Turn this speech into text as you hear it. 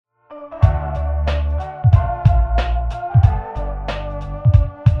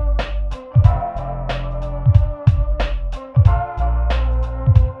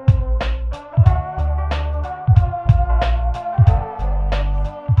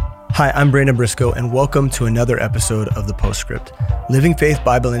Hi, I'm Brandon Briscoe, and welcome to another episode of The Postscript, Living Faith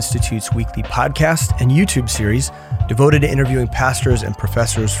Bible Institute's weekly podcast and YouTube series devoted to interviewing pastors and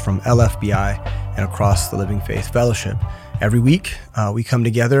professors from LFBI and across the Living Faith Fellowship. Every week, we come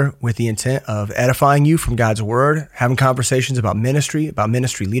together with the intent of edifying you from God's Word, having conversations about ministry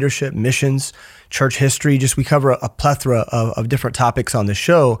leadership, missions, church history. We cover a plethora of different topics on the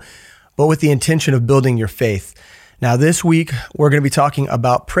show, but with the intention of building your faith. Now, this week, we're going to be talking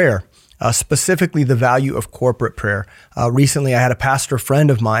about prayer, specifically the value of corporate prayer. Recently, I had a pastor friend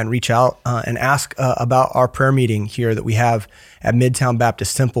of mine reach out and ask about our prayer meeting here that we have at Midtown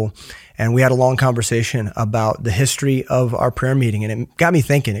Baptist Temple. And we had a long conversation about the history of our prayer meeting. And it got me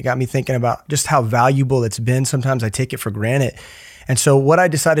thinking. It got me thinking about just how valuable it's been. Sometimes I take it for granted. And so what I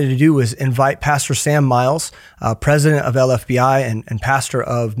decided to do was invite Pastor Sam Miles, president of LFBI and pastor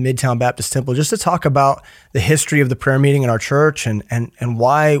of Midtown Baptist Temple, just to talk about the history of the prayer meeting in our church and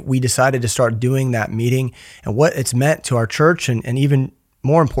why we decided to start doing that meeting and what it's meant to our church and even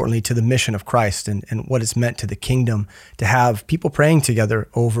more importantly to the mission of Christ and what it's meant to the kingdom to have people praying together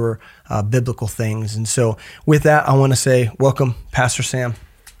over biblical things. And so with that, I want to say welcome, Pastor Sam.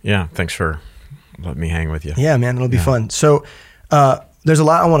 Yeah, thanks for letting me hang with you. Yeah, man, it'll be fun. So there's a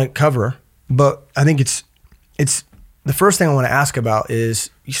lot I want to cover, but I think it's the first thing I want to ask about is,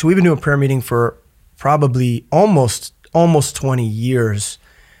 so we've been doing prayer meeting for probably almost 20 years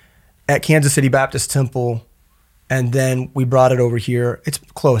at Kansas City Baptist Temple, and then we brought it over here. It's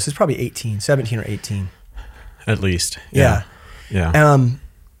close. It's probably 17 or 18. At least. Yeah.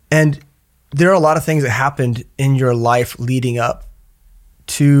 And there are a lot of things that happened in your life leading up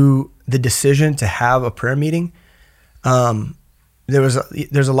to the decision to have a prayer meeting. There's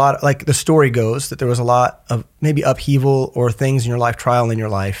a lot, like the story goes, that there was a lot of maybe upheaval or things in your life, trial in your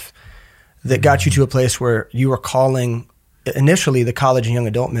life that got you to a place where you were calling initially the college and young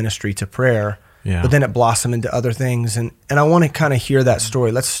adult ministry to prayer, but then it blossomed into other things. And I want to kind of hear that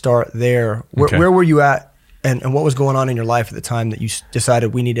story. Let's start there. Where were you at and what was going on in your life at the time that you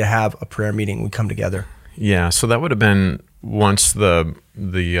decided we need to have a prayer meeting, we come together? Yeah, so that would have been once the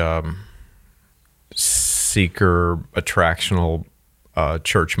seeker attractional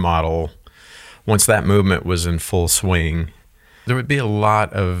church model, once that movement was in full swing, there would be a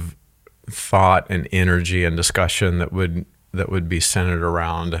lot of thought and energy and discussion that would be centered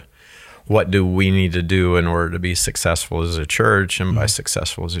around what do we need to do in order to be successful as a church, and by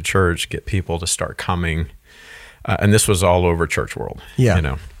successful as a church, get people to start coming. And this was all over church world,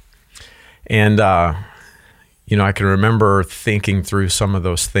 And, I can remember thinking through some of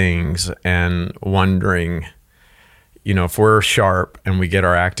those things and wondering, if we're sharp and we get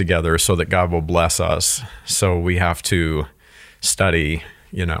our act together so that God will bless us, so we have to study,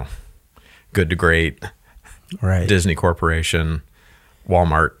 good to great, right? Disney Corporation,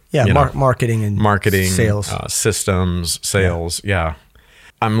 Walmart, marketing, sales, systems, sales. Yeah.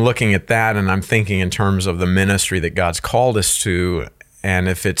 I'm looking at that and I'm thinking in terms of the ministry that God's called us to. And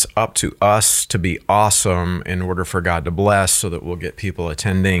if it's up to us to be awesome in order for God to bless so that we'll get people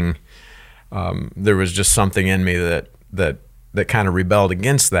attending, there was just something in me that kind of rebelled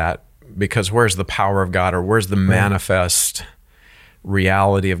against that, because where's the power of God, or where's the manifest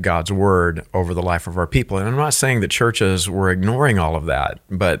reality of God's word over the life of our people? And I'm not saying that churches were ignoring all of that,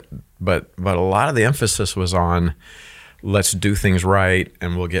 but a lot of the emphasis was on let's do things right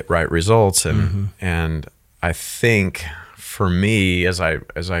and we'll get right results. And I think for me, as I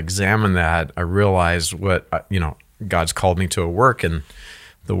examine that, I realized what God's called me to a work, and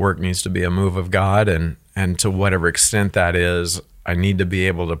the work needs to be a move of God, and to whatever extent that is, I need to be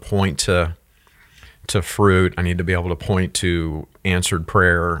able to point to fruit. I need to be able to point to answered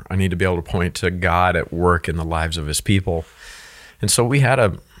prayer. I need to be able to point to God at work in the lives of His people. And so we had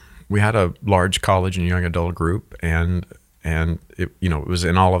a large college and young adult group, and it was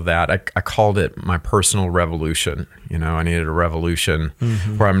in all of that. I called it my personal revolution. I needed a revolution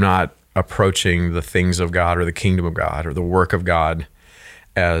where I'm not approaching the things of God or the kingdom of God or the work of God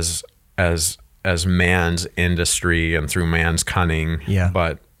as man's industry and through man's cunning,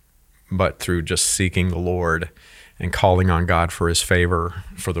 but through just seeking the Lord and calling on God for His favor,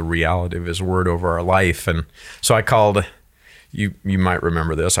 for the reality of His word over our life. And so I called, you might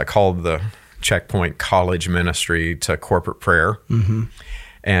remember this, I called the Checkpoint College Ministry to corporate prayer.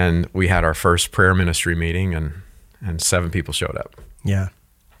 And we had our first prayer ministry meeting, and 7 people showed up. Yeah.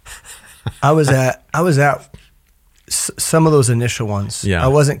 I was at some of those initial ones. Yeah. I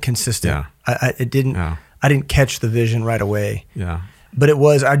wasn't consistent. I didn't catch the vision right away. Yeah. But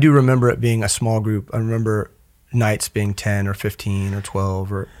I do remember it being a small group. I remember nights being 10 or 15 or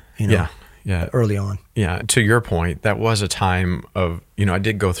 12 or, Yeah. early on. Yeah. To your point, that was a time of, I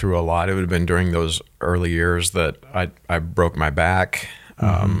did go through a lot. It would have been during those early years that I broke my back.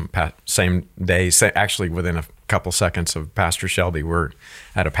 Same day, actually within a couple seconds of Pastor Shelby, we're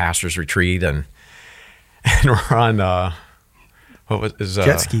at a pastor's retreat and we're on,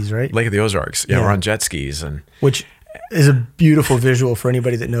 jet skis, right? Lake of the Ozarks. Yeah. We're on jet skis which is a beautiful visual for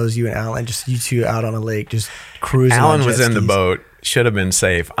anybody that knows you and Alan, just you two out on a lake, just cruising. Alan was in the boat, should have been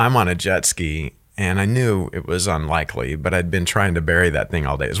safe. I'm on a jet ski, and I knew it was unlikely, but I'd been trying to bury that thing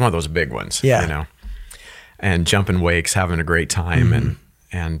all day. It was one of those big ones, and jumping wakes, having a great time.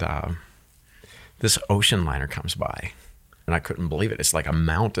 And this ocean liner comes by, and I couldn't believe it. It's like a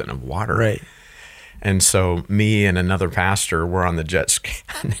mountain of water. Right. And so me and another pastor were on the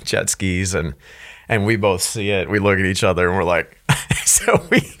jet skis, and we both see it. We look at each other and we're like,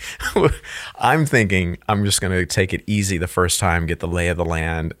 I'm thinking I'm just going to take it easy the first time, get the lay of the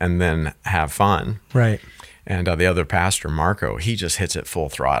land, and then have fun. Right. And the other pastor, Marco, he just hits it full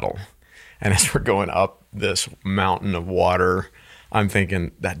throttle. And as we're going up this mountain of water, I'm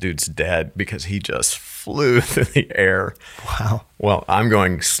thinking that dude's dead because he just flew through the air. Wow. Well, I'm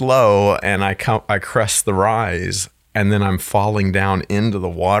going slow and I crest the rise. And then I'm falling down into the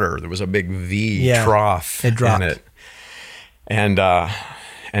water. There was a big V trough it dropped. in it. And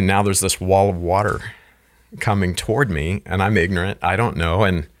now there's this wall of water coming toward me, and I'm ignorant. I don't know.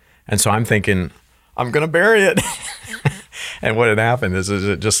 And so I'm thinking, I'm going to bury it. And what had happened is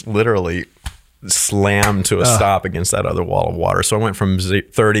it just literally slammed to a stop against that other wall of water. So I went from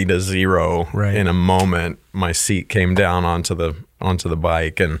 30 to 0 in a moment. My seat came down onto the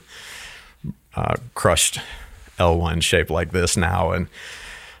bike and crushed L1 shaped like this now. And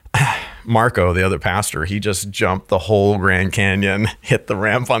Marco, the other pastor, he just jumped the whole Grand Canyon, hit the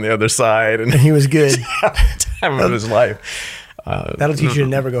ramp on the other side, and he was good. Time of his life. That'll teach you to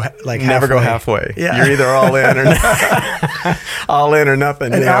never go halfway. Never go halfway. Yeah. You're either all in or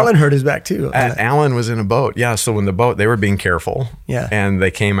nothing. And Alan hurt his back too. Alan was in a boat. Yeah. So when they were being careful. Yeah. And they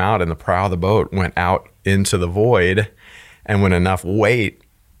came out, and the prow of the boat went out into the void, and when enough weight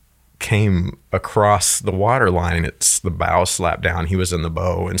came across the water line, the bow slapped down. He was in the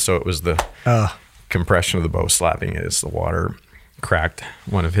bow, and so it was the compression of the bow slapping it as the water cracked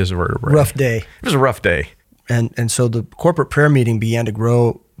one of his vertebrae. Rough day. It was a rough day. And so the corporate prayer meeting began to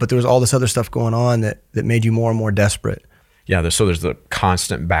grow, but there was all this other stuff going on that made you more and more desperate. Yeah, there's the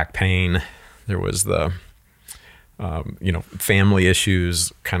constant back pain. There was the family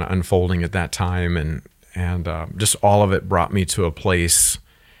issues kind of unfolding at that time, and just all of it brought me to a place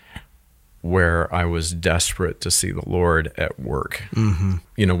where I was desperate to see the Lord at work.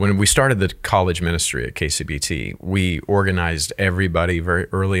 Mm-hmm. When we started the college ministry at KCBT, we organized everybody very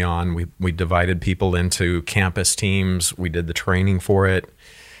early on. We divided people into campus teams. We did the training for it.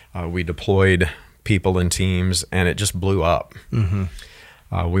 We deployed people in teams, and it just blew up.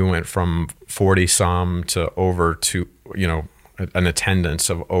 Mm-hmm. We went from 40 some to over to, an attendance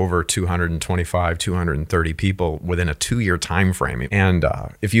of over 225, 230 people within a 2-year time frame. And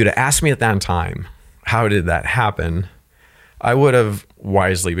if you'd have asked me at that time, how did that happen? I would have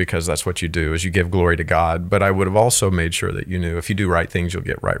wisely, because that's what you do, is you give glory to God. But I would have also made sure that you knew if you do right things, you'll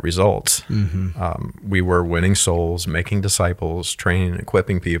get right results. Mm-hmm. We were winning souls, making disciples, training, and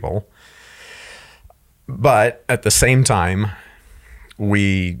equipping people. But at the same time,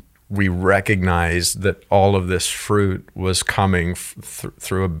 we recognized that all of this fruit was coming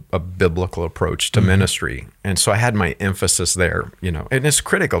through a biblical approach to ministry. And so I had my emphasis there, and it's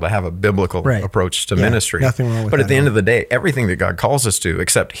critical to have a biblical approach to ministry. Nothing wrong with but that at the end of the day, everything that God calls us to,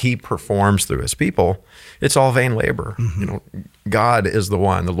 except he performs through his people, it's all vain labor. Mm-hmm. God is the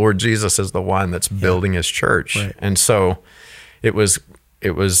one, the Lord Jesus is the one that's building his church. Right. And so it was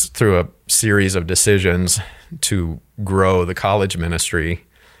through a series of decisions to grow the college ministry.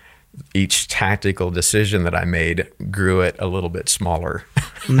 Each tactical decision that I made grew it a little bit smaller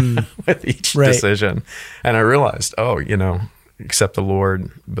with each decision. And I realized, except the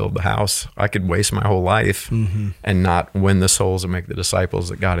Lord build the house, I could waste my whole life and not win the souls and make the disciples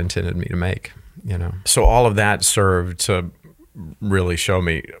that God intended me to make, So all of that served to really show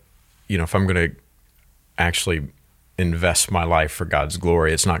me, if I'm going to actually invest my life for God's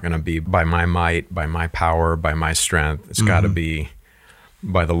glory, it's not going to be by my might, by my power, by my strength. It's got to be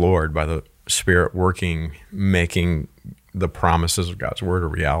by the Lord, by the Spirit working, making the promises of God's word a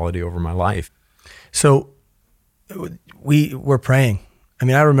reality over my life. So we were praying. I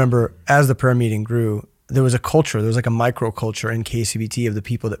mean, I remember as the prayer meeting grew, there was a culture, there was like a microculture in KCBT of the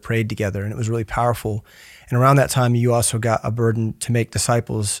people that prayed together, and it was really powerful. And around that time, you also got a burden to make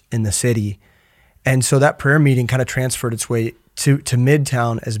disciples in the city. And so that prayer meeting kind of transferred its way to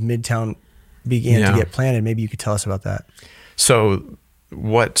Midtown as Midtown began to get planted. Maybe you could tell us about that. So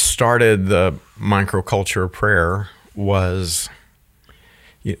what started the microculture of prayer was,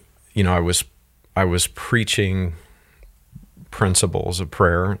 I was preaching principles of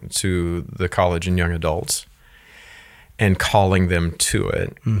prayer to the college and young adults and calling them to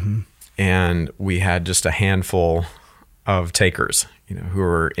it. Mm-hmm. And we had just a handful of takers, who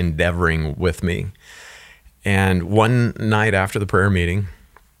were endeavoring with me. And one night after the prayer meeting,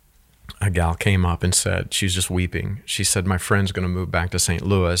 a gal came up and said, she's just weeping. She said, my friend's going to move back to St.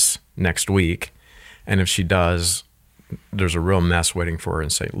 Louis next week. And if she does, there's a real mess waiting for her in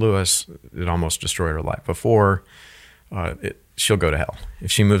St. Louis. It almost destroyed her life before. She'll go to hell.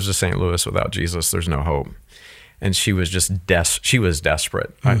 If she moves to St. Louis without Jesus, there's no hope. And she was just she was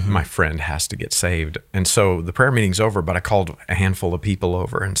desperate. Mm-hmm. My friend has to get saved. And so the prayer meeting's over, but I called a handful of people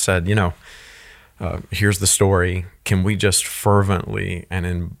over and said, here's the story. Can we just fervently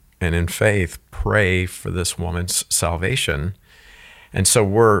and in faith pray for this woman's salvation? And so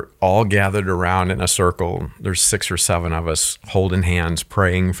we're all gathered around in a circle. There's 6 or 7 of us holding hands,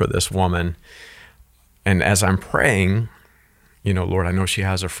 praying for this woman. And as I'm praying, Lord, I know she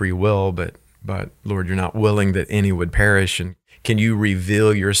has a free will, but Lord, you're not willing that any would perish. And can you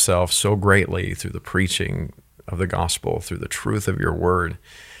reveal yourself so greatly through the preaching of the gospel, through the truth of your word,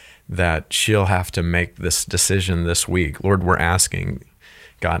 that she'll have to make this decision this week? Lord, we're asking,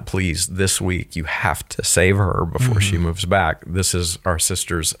 God, please, this week you have to save her before she moves back. This is our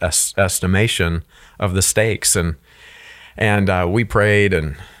sister's estimation of the stakes. And we prayed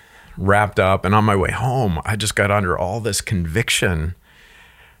and wrapped up. And on my way home, I just got under all this conviction.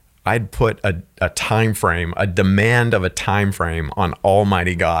 I'd put a time frame, a demand of a time frame on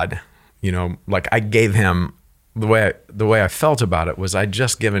Almighty God. Like I gave him, the way I felt about it was I'd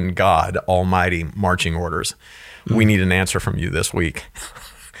just given God Almighty marching orders. We need an answer from you this week.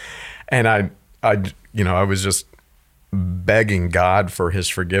 And I was just begging God for his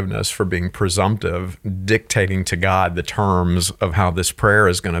forgiveness for being presumptive, dictating to God the terms of how this prayer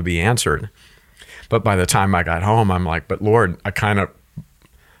is going to be answered. But by the time I got home, I'm like, but Lord,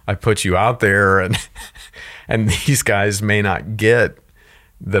 I put you out there and these guys may not get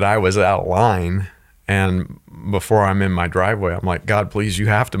that I was out of line. And before I'm in my driveway, I'm like, God, please, you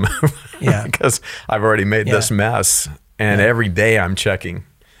have to move. Yeah. Because I've already made this mess. And every day I'm checking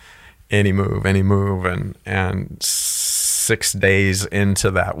any move. And 6 days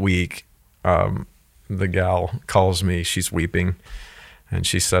into that week, the gal calls me, she's weeping. And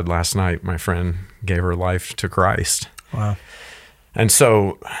she said, last night, my friend gave her life to Christ. Wow. And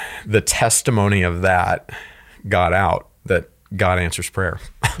so the testimony of that got out, that God answers prayer.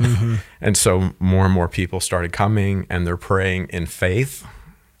 Mm-hmm. And so more and more people started coming, and they're praying in faith.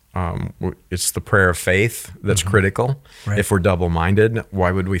 It's the prayer of faith that's critical. Right. If we're double-minded,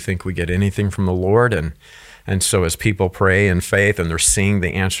 why would we think we get anything from the Lord? And so as people pray in faith and they're seeing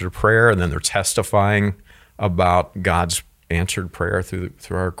the answer to prayer, and then they're testifying about God's answered prayer through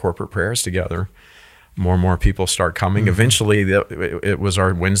our corporate prayers together, more and more people start coming. Mm-hmm. Eventually, it was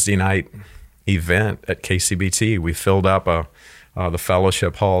our Wednesday night event at KCBT. We filled up the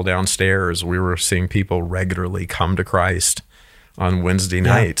fellowship hall downstairs. We were seeing people regularly come to Christ on Wednesday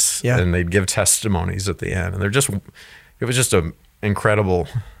nights, and they'd give testimonies at the end. And it was just an incredible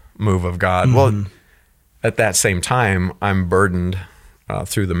move of God. Mm-hmm. Well, at that same time, I'm burdened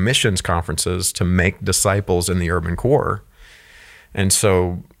through the missions conferences to make disciples in the urban core. And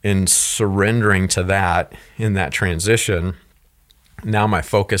so in surrendering to that, in that transition, now my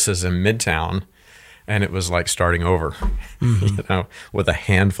focus is in Midtown, and it was like starting over, with a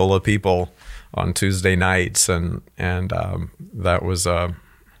handful of people on Tuesday nights. And that was, it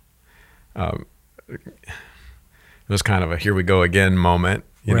was kind of a here we go again moment,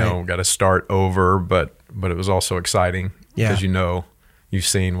 got to start over, but it was also exciting because you've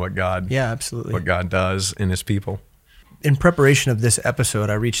seen what God, absolutely, what God does in his people. In preparation of this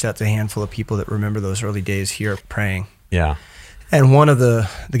episode, I reached out to a handful of people that remember those early days here praying. Yeah. And one of the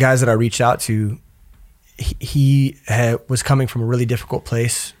guys that I reached out to, he was coming from a really difficult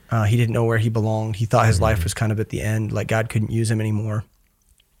place. He didn't know where he belonged. He thought his life was kind of at the end, like God couldn't use him anymore.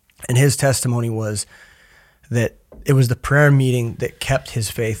 And his testimony was that it was the prayer meeting that kept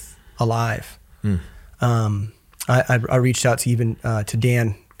his faith alive. I reached out to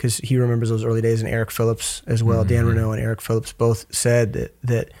Dan, because he remembers those early days, and Eric Phillips as well. Dan Renault and Eric Phillips both said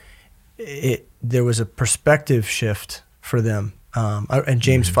that there was a perspective shift for them. And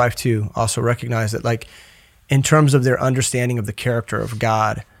James 5:2 also recognized that, like, in terms of their understanding of the character of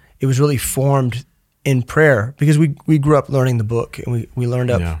God, it was really formed in prayer, because we grew up learning the book, and we learned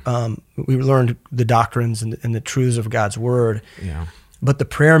we learned the doctrines and the truths of God's word. Yeah. But the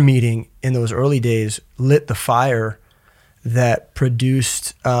prayer meeting in those early days lit the fire that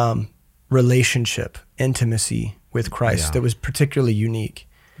produced relationship, intimacy with Christ that was particularly unique.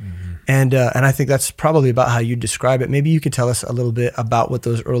 And I think that's probably about how you describe it. Maybe you could tell us a little bit about what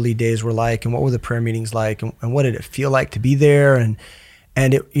those early days were like, and what were the prayer meetings like, and what did it feel like to be there? And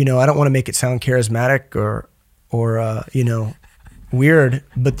it, I don't want to make it sound charismatic or weird,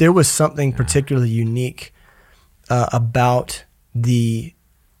 but there was something particularly unique about the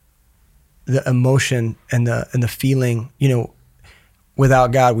emotion and the feeling.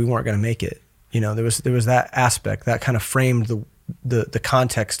 Without God, we weren't going to make it. There was that aspect that kind of framed the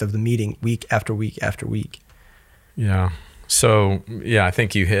context of the meeting week after week after week. Yeah. So I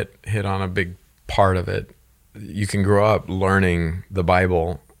think you hit on a big part of it. You can grow up learning the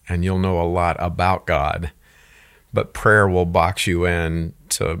Bible and you'll know a lot about God, but prayer will box you in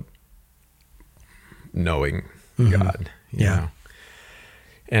to knowing God. You know?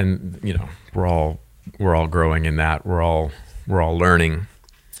 And we're all growing in that. We're all learning.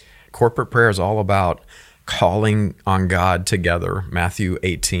 Corporate prayer is all about calling on God together. Matthew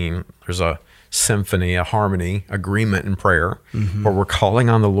 18, there's a symphony, a harmony, agreement in prayer, where we're calling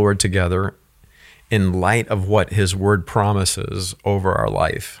on the Lord together in light of what his word promises over our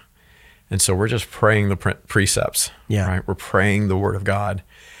life. And so we're just praying the precepts, right? We're praying the word of God,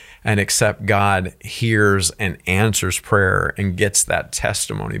 and except God hears and answers prayer and gets that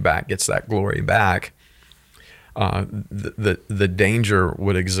testimony back, gets that glory back, the danger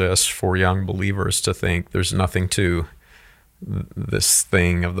would exist for young believers to think there's nothing to this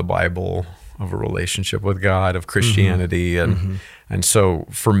thing of the Bible, of a relationship with God, of Christianity. And so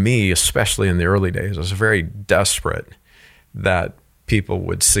for me, especially in the early days, I was very desperate that people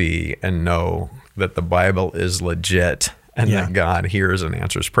would see and know that the Bible is legit and that God hears and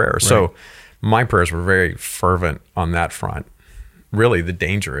answers prayer. Right. So my prayers were very fervent on that front. Really, the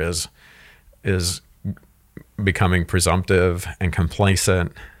danger is becoming presumptive and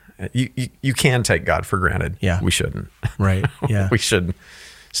complacent. You can take God for granted. Yeah. We shouldn't. Right. Yeah. We should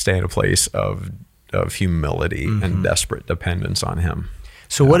stay in a place of humility and desperate dependence on him.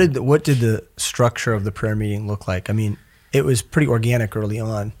 So what did the structure of the prayer meeting look like? I mean, it was pretty organic early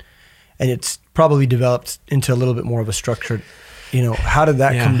on, and it's probably developed into a little bit more of a structured, how did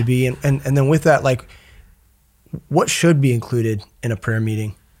that come to be? And then with that, like, what should be included in a prayer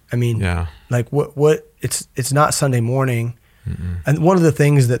meeting? I mean, like what it's not Sunday morning. And one of the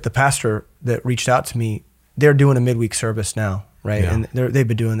things that the pastor that reached out to me, they're doing a midweek service now, right? Yeah. And they've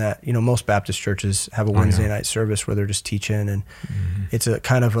been doing that. Most Baptist churches have a Wednesday night service where they're just teaching, and it's a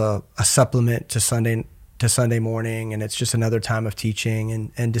kind of a supplement to Sunday morning, and it's just another time of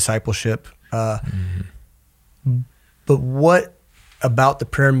teaching and discipleship. But what about the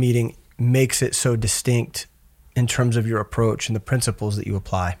prayer meeting makes it so distinct in terms of your approach and the principles that you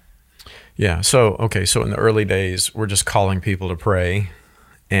apply? Yeah. So in the early days, we're just calling people to pray,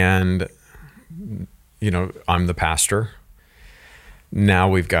 and I'm the pastor. Now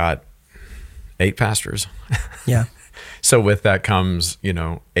we've got 8 pastors. Yeah. So with that comes,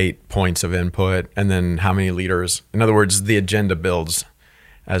 8 points of input, and then how many leaders. In other words, the agenda builds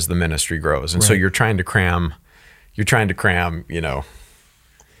as the ministry grows. And so you're trying to cram,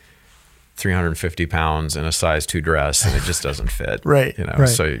 350 pounds in a size 2 dress, and it just doesn't fit. Right.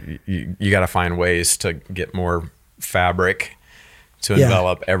 So you got to find ways to get more fabric to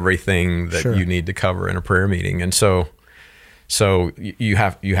envelop everything that you need to cover in a prayer meeting. And so you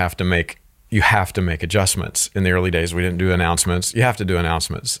have to make adjustments. In the early days, we didn't do announcements. You have to do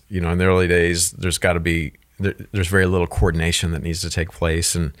announcements. In the early days, there's very little coordination that needs to take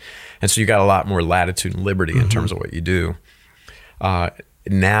place, and so you got a lot more latitude and liberty in terms of what you do.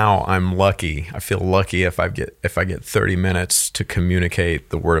 Now I'm lucky. I feel lucky if I get 30 minutes to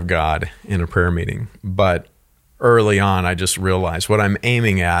communicate the Word of God in a prayer meeting. But early on, I just realized what I'm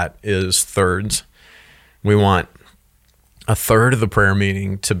aiming at is thirds. We want a third of the prayer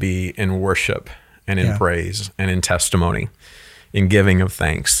meeting to be in worship and in praise and in testimony, in giving of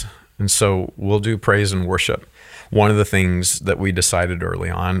thanks. And so we'll do praise and worship. One of the things that we decided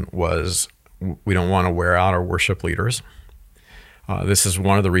early on was we don't want to wear out our worship leaders. This is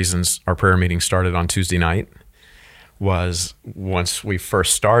one of the reasons our prayer meeting started on Tuesday night. Was once we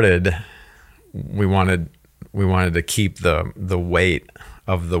first started, we wanted to keep the weight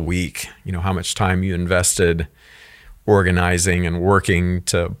of the week. How much time you invested organizing and working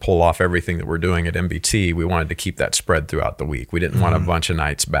to pull off everything that we're doing at MBT. We wanted to keep that spread throughout the week. We didn't want a bunch of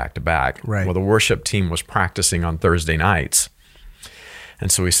nights back to back. Right. Well, the worship team was practicing on Thursday nights,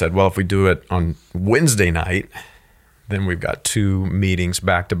 and so we said, well, if we do it on Wednesday night, then we've got 2 meetings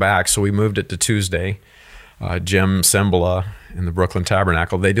back to back. So we moved it to Tuesday. Jim Cymbala in the Brooklyn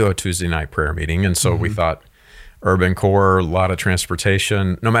Tabernacle, they do a Tuesday night prayer meeting. And so we thought urban core, a lot of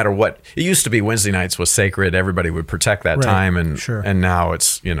transportation, no matter what. It used to be Wednesday nights was sacred. Everybody would protect that time. And now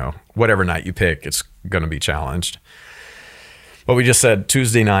it's, whatever night you pick, it's going to be challenged. But we just said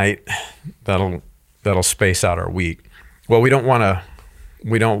Tuesday night, that'll space out our week. Well, we don't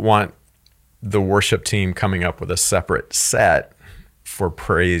want the worship team coming up with a separate set for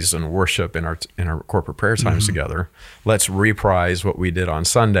praise and worship in our corporate prayer times together. Let's reprise what we did on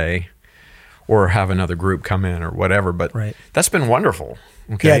Sunday, or have another group come in or whatever. But that's been wonderful.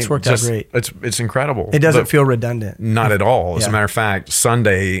 Okay? Yeah, it's worked out great. It's incredible. It doesn't feel redundant. Not at all. As a matter of fact,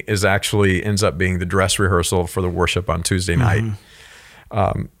 Sunday ends up being the dress rehearsal for the worship on Tuesday night.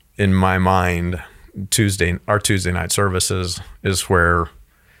 In my mind, our Tuesday night services is where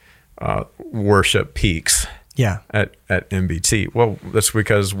worship peaks. At MBT. Well, that's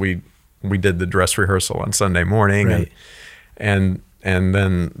because we did the dress rehearsal on Sunday morning, and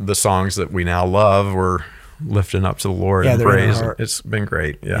then the songs that we now love were lifting up to the Lord and praise. It's been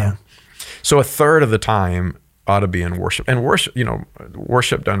great. So a third of the time ought to be in worship, and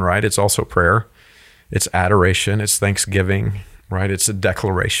worship done right. It's also prayer. It's adoration. It's thanksgiving. Right. It's a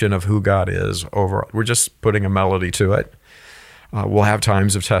declaration of who God is over. We're just putting a melody to it. We'll have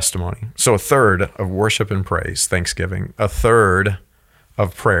times of testimony. So a third of worship and praise, thanksgiving, a third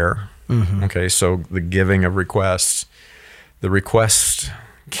of prayer. Okay, so the giving of requests. The request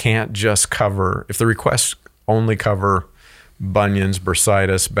can't just cover, if the requests only cover bunions,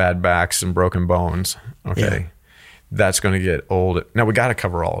 bursitis, bad backs, and broken bones, that's going to get old. Now we got to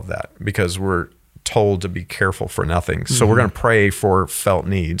cover all of that because we're told to be careful for nothing. So we're going to pray for felt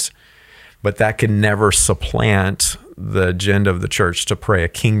needs. But that can never supplant the agenda of the church to pray a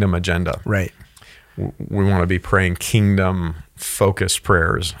kingdom agenda. Right. We want to be praying kingdom-focused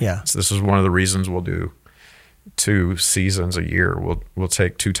prayers. So this is one of the reasons we'll do 2 seasons a year. We'll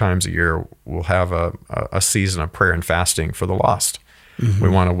take 2 times a year. We'll have a season of prayer and fasting for the lost. We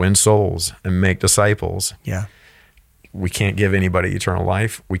want to win souls and make disciples. We can't give anybody eternal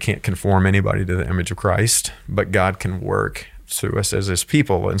life. We can't conform anybody to the image of Christ, but God can work through us as his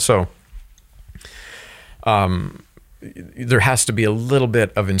people. And so there has to be a little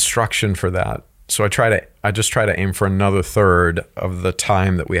bit of instruction for that. So I just try to aim for another third of the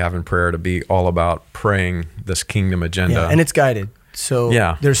time that we have in prayer to be all about praying this kingdom agenda. And it's guided. So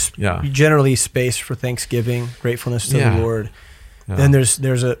there's generally space for thanksgiving, gratefulness to the Lord. Then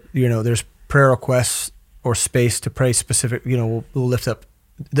there's prayer requests or space to pray specific, we'll lift up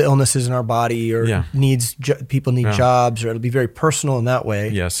the illnesses in our body or people need jobs, or it'll be very personal in that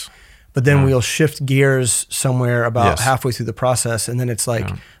way. But then we'll shift gears somewhere about halfway through the process. And then it's like,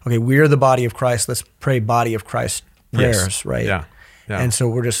 okay, we're the body of Christ. Let's pray body of Christ prayers, right? And so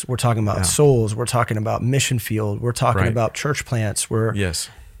we're talking about souls. We're talking about mission field. We're talking about church plants.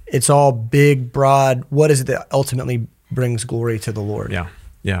 It's all big, broad. What is it that ultimately brings glory to the Lord?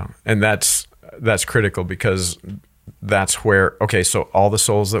 And that's critical because that's where, so all the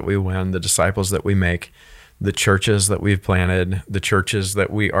souls that we win, the disciples that we make, the churches that we've planted, the churches that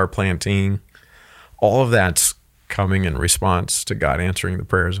we are planting, all of that's coming in response to God answering the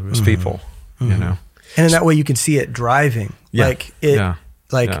prayers of his people, And in that way you can see it driving. God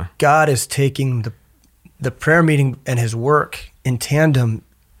is taking the prayer meeting and his work in tandem,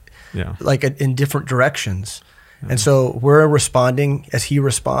 in different directions. And so we're responding as he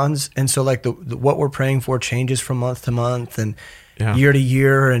responds. And so what we're praying for changes from month to month and year to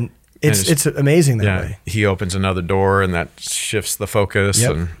year. And it's amazing that way. He opens another door and that shifts the focus.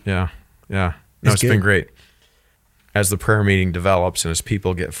 And it's been great. As the prayer meeting develops and as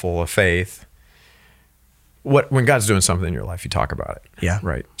people get full of faith, when God's doing something in your life, you talk about it.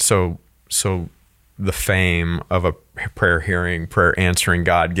 Right. So the fame of a prayer hearing, prayer answering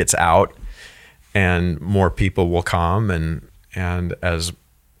God gets out, and more people will come, and as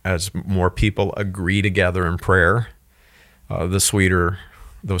more people agree together in prayer, the sweeter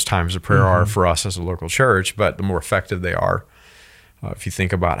those times of prayer are for us as a local church, but the more effective they are. If you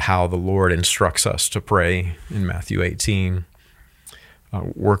think about how the Lord instructs us to pray in Matthew 18,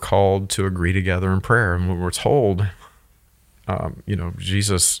 we're called to agree together in prayer. And when we're told,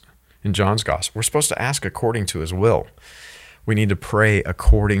 Jesus in John's gospel, we're supposed to ask according to his will. We need to pray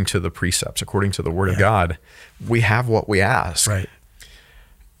according to the precepts, according to the word of God. We have what we ask. Right.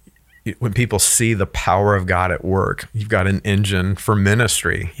 When people see the power of God at work, you've got an engine for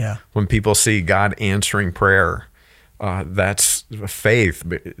ministry. When people see God answering prayer, that's faith.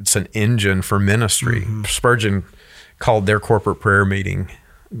 It's an engine for ministry. Spurgeon called their corporate prayer meeting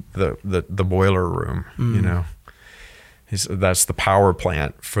the boiler room. That's the power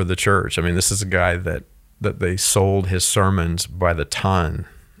plant for the church. I mean, this is a guy that that they sold his sermons by the ton.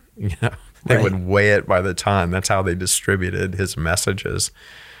 They Right. would weigh it by the ton. That's how they distributed his messages.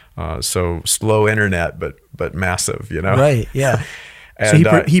 So slow internet, but massive, Right. Yeah. And,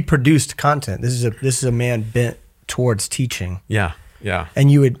 so he produced content. This is a man bent towards teaching. Yeah. Yeah. And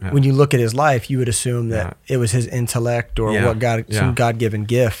you would, when you look at his life, you would assume that it was his intellect or Yeah. some God-given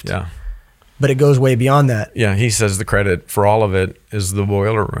gift. Yeah. But it goes way beyond that. Yeah. He says the credit for all of it is the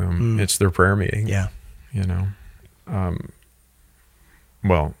boiler room. It's their prayer meeting. Yeah.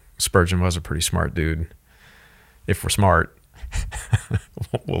 Well, Spurgeon was a pretty smart dude. If we're smart,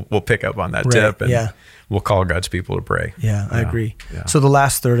 we'll pick up on that tip, and we'll call God's people to pray. Yeah, I agree. Yeah. So the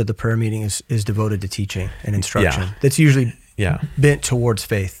last third of the prayer meeting is devoted to teaching and instruction. Yeah. That's usually Yeah. bent towards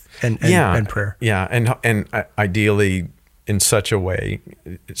faith and prayer. Yeah, and ideally in such a way,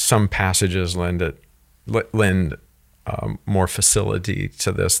 some passages lend more facility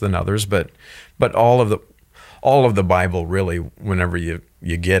to this than others, but all of the Bible really, whenever you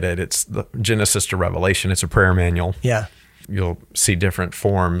get it, it's the Genesis to Revelation. It's a prayer manual. Yeah. You'll see different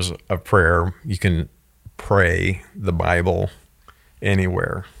forms of prayer. You can pray the Bible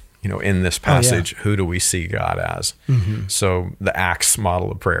anywhere. In this passage, who do we see God as? Mm-hmm. So the Acts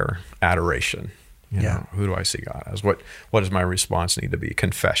model of prayer, adoration. Who do I see God as? What does my response need to be?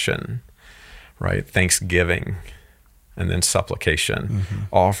 Confession, right? Thanksgiving, and then supplication,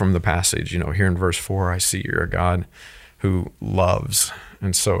 all from the passage. Here in verse 4, I see you're a God who loves.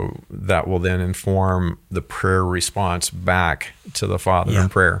 And so that will then inform the prayer response back to the Father in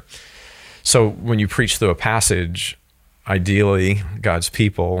prayer. So when you preach through a passage, ideally, God's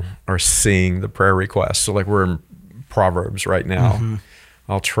people are seeing the prayer requests. So like we're in Proverbs right now.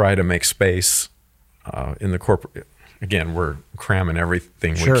 I'll try to make space in the corporate. Again, we're cramming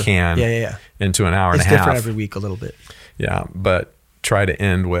everything we can into an hour and a half. It's different every week a little bit. Yeah, but try to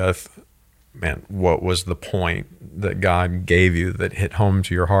end with, what was the point that God gave you that hit home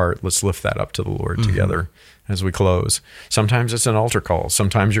to your heart? Let's lift that up to the Lord together as we close. Sometimes it's an altar call.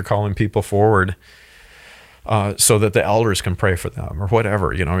 Sometimes you're calling people forward so that the elders can pray for them or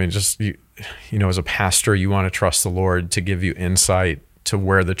whatever. As a pastor, you want to trust the Lord to give you insight to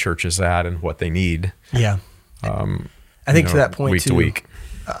where the church is at and what they need. Yeah. I think to that point week too, to week.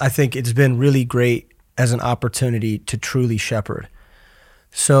 I think it's been really great as an opportunity to truly shepherd.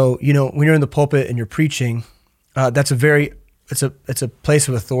 So, when you're in the pulpit and you're preaching, it's a place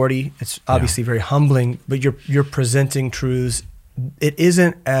of authority. It's obviously very humbling, but you're presenting truths. It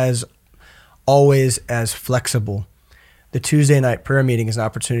isn't always as flexible. The Tuesday night prayer meeting is an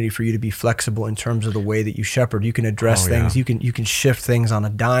opportunity for you to be flexible in terms of the way that you shepherd. You can address things. You can shift things on a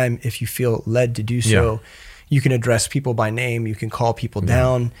dime if you feel led to do so. You can address people by name. You can call people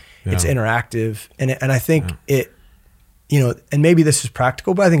down. It's interactive. And I think it, and maybe this is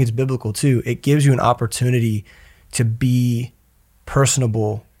practical, but I think it's biblical too. It gives you an opportunity to be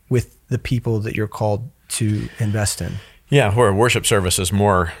personable with the people that you're called to invest in. Yeah, where a worship service is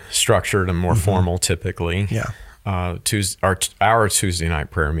more structured and more formal typically. Yeah. Our Tuesday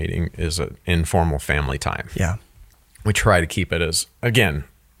night prayer meeting is an informal family time. Yeah. We try to keep it as, again,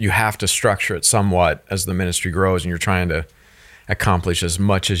 you have to structure it somewhat as the ministry grows and you're trying to accomplish as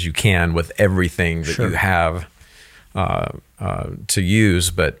much as you can with everything that you have to use.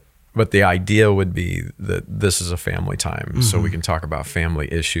 But the idea would be that this is a family time, so we can talk about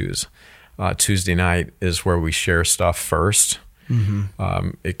family issues. Tuesday night is where we share stuff first.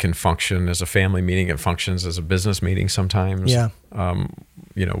 It can function as a family meeting. It functions as a business meeting sometimes. Yeah.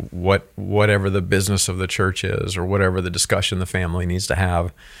 Whatever the business of the church is or whatever the discussion the family needs to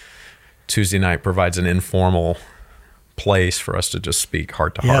have, Tuesday night provides an informal place for us to just speak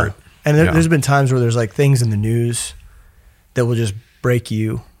heart to heart. And there's been times where there's like things in the news that will just break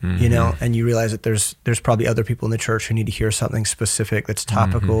you, and you realize that there's probably other people in the church who need to hear something specific that's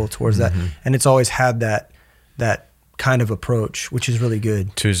topical towards that. And it's always had that kind of approach, which is really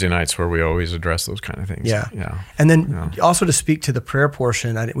good. Tuesday nights where we always address those kind of things. Yeah. And then also to speak to the prayer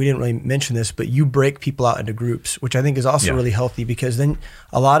portion, we didn't really mention this, but you break people out into groups, which I think is also really healthy, because then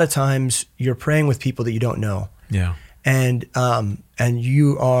a lot of times you're praying with people that you don't know. Yeah. And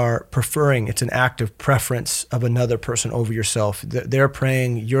you are preferring, it's an act of preference of another person over yourself. They're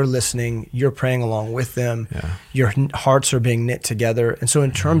praying, you're listening, you're praying along with them. Yeah. Your hearts are being knit together. And so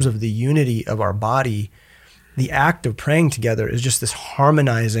in terms of the unity of our body, the act of praying together is just this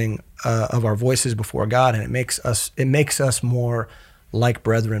harmonizing of our voices before God, and it makes us more like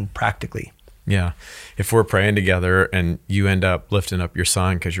brethren practically. Yeah. If we're praying together and you end up lifting up your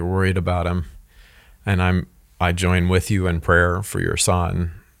son because you're worried about him, and I join with you in prayer for your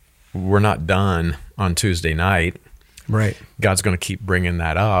son, we're not done on Tuesday night. Right. God's going to keep bringing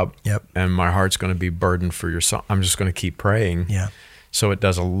that up. Yep. And my heart's going to be burdened for your son. I'm just going to keep praying. Yeah. So it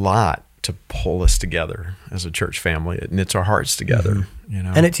does a lot to pull us together as a church family. It knits our hearts together, you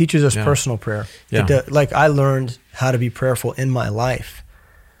know. And it teaches us personal prayer. Yeah. Like I learned how to be prayerful in my life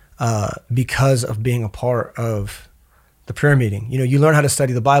because of being a part of the prayer meeting. You know, you learn how to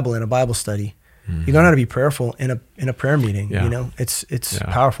study the Bible in a Bible study. You learn how to be prayerful in a prayer meeting. Yeah. You know, it's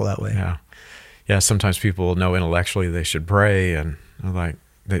powerful that way. Yeah. Yeah. Sometimes people know intellectually they should pray, and like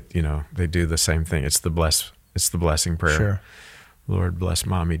they do the same thing. It's the blessing prayer. Sure. Lord, bless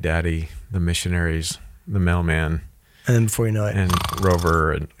mommy, daddy, the missionaries, the mailman. And then before you know it. And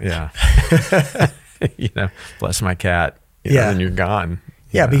Rover, and bless my cat. And you're gone.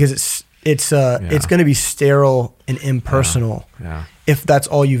 Yeah, because it's going to be sterile and impersonal if that's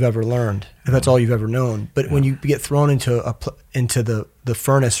all you've ever learned, if that's all you've ever known. But when you get thrown into the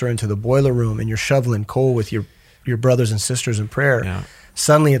furnace or into the boiler room and you're shoveling coal with your brothers and sisters in prayer,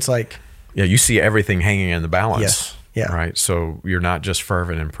 suddenly it's like... Yeah, you see everything hanging in the balance. Yes. Yeah. Right? So you're not just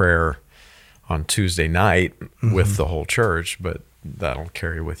fervent in prayer on Tuesday night with the whole church, but that'll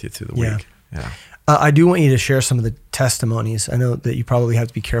carry with you through the week. Yeah. I do want you to share some of the testimonies. I know that you probably have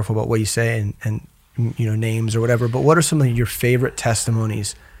to be careful about what you say and names or whatever, but what are some of your favorite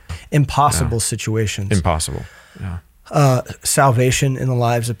testimonies? Impossible situations. Impossible. Yeah. Salvation in the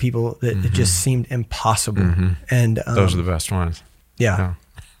lives of people that it just seemed impossible. And those are the best ones. Yeah.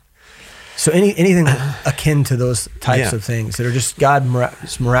 So anything akin to those types of things that are just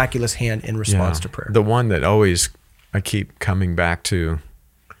God's miraculous hand in response to prayer. The one that always I keep coming back to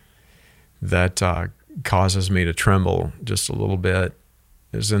that causes me to tremble just a little bit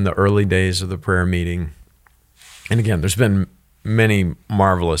is in the early days of the prayer meeting. And again, there's been many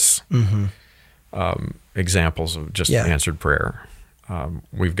marvelous examples of just answered prayer.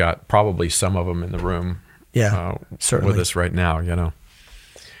 We've got probably some of them in the room certainly. with us right now, you know.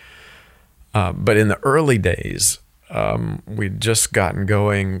 But in the early days, we'd just gotten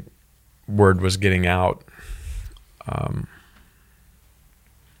going, word was getting out.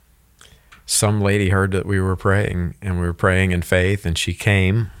 Some lady heard that we were praying, and we were praying in faith, and she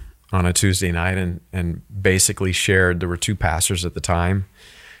came on a Tuesday night and basically shared. There were two pastors at the time,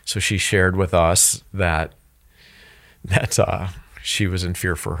 so she shared with us that she was in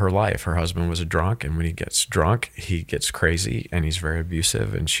fear for her life. Her husband was a drunk, and when he gets drunk, he gets crazy, and he's very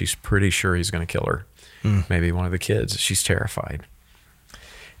abusive, and she's pretty sure he's going to kill her, maybe one of the kids. She's terrified.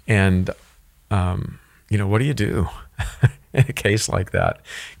 And, what do you do in a case like that?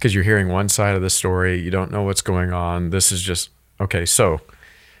 Because you're hearing one side of the story. You don't know what's going on. This is just, okay, so,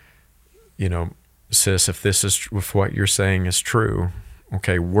 sis, if what you're saying is true,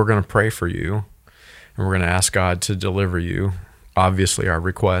 okay, we're going to pray for you, and we're going to ask God to deliver you. Obviously, our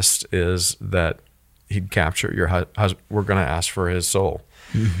request is that he'd capture your husband. We're going to ask for his soul.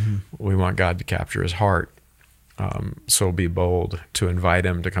 We want God to capture his heart. So be bold to invite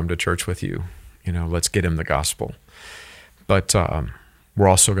him to come to church with you. Let's get him the gospel. But we're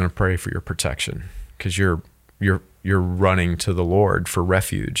also going to pray for your protection, because you're running to the Lord for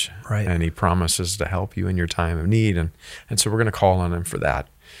refuge, right? And he promises to help you in your time of need. And so we're going to call on him for that,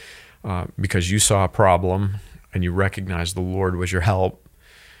 because you saw a problem and you recognize the Lord was your help.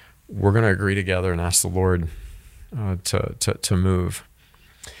 We're going to agree together and ask the Lord to move.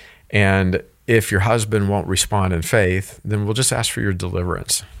 And if your husband won't respond in faith, then we'll just ask for your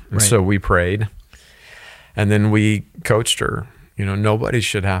deliverance. And so we prayed, and then we coached her. Nobody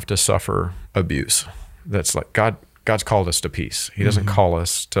should have to suffer abuse. That's like God's called us to peace. He doesn't call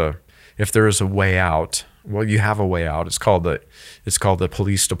us to, if there is a way out, well, you have a way out. It's called the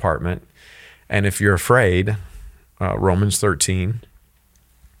police department. And if you're afraid, Romans 13,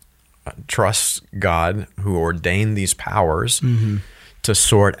 trust God who ordained these powers to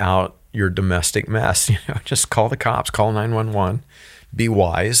sort out your domestic mess. Just call the cops, call 911, be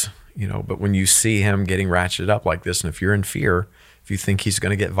wise, but when you see him getting ratcheted up like this, and if you're in fear, if you think he's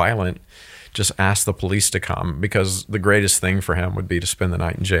going to get violent, just ask the police to come, because the greatest thing for him would be to spend the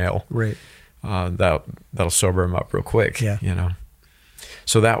night in jail. Right. That'll sober him up real quick. Yeah.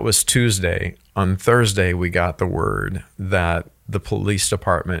 So that was Tuesday. On Thursday, we got the word that the police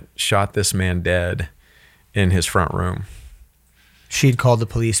department shot this man dead in his front room. She'd called the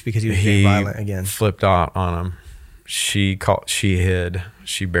police because he was being violent again. Flipped out on him. She hid.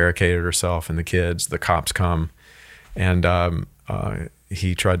 She barricaded herself and the kids. The cops come, and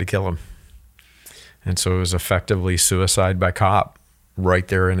he tried to kill him. And so it was effectively suicide by cop right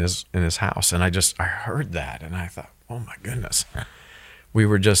there in his house. And I heard that, and I thought, oh my goodness. We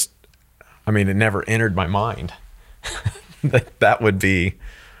were just, it never entered my mind that would be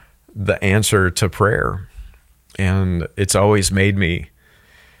the answer to prayer. And it's always made me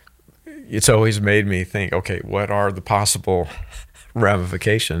think, okay, what are the possible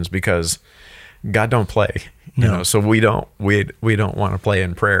ramifications? Because God don't play, you know, so we don't want to play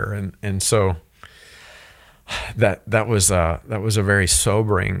in prayer. And so that was a very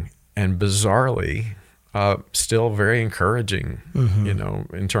sobering and bizarrely still very encouraging, you know,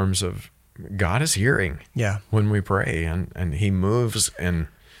 in terms of God is hearing when we pray, and he moves in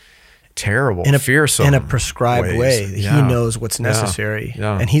terrible, fearsome, in a prescribed way. He knows what's necessary,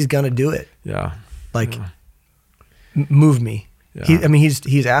 and he's going to do it. Move me.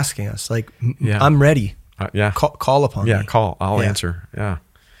 He's asking us, like, I'm ready. Call upon me. I'll answer.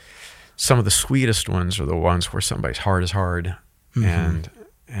 Some of the sweetest ones are the ones where somebody's heart is hard, and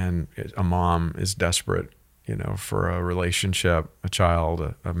a mom is desperate, you know, for a relationship, a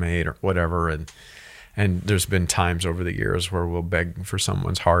child, a mate, or whatever, and there's been times over the years where we'll beg for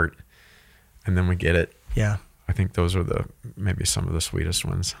someone's heart, and then we get it. I think those are maybe some of the sweetest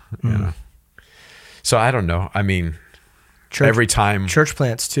ones. You know, so I don't know. I mean, every time church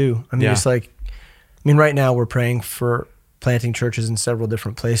plants too. I mean, it's like, right now we're praying for planting churches in several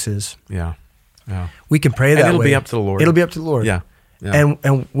different places. We can pray that way. It'll be up to the Lord. It'll be up to the Lord.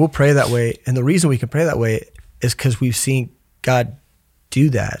 And we'll pray that way. And the reason we can pray that way is because we've seen God do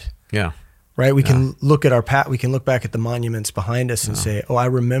that. Right? We can look at we can look back at the monuments behind us and say, oh, I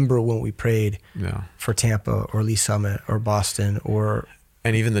remember when we prayed for Tampa or Lee Summit or Boston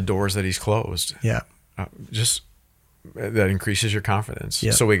and even the doors that he's closed. Just that increases your confidence.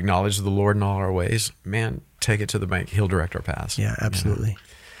 So we acknowledge the Lord in all our ways. Man, take it to the bank. He'll direct our paths. Absolutely.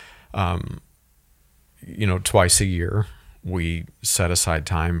 You know, twice a year, we set aside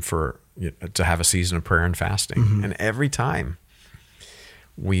time to have a season of prayer and fasting. And every time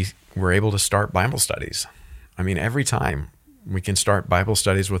we were able to start Bible studies. I mean, every time we can start Bible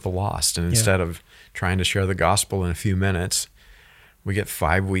studies with the lost. And instead of trying to share the gospel in a few minutes, we get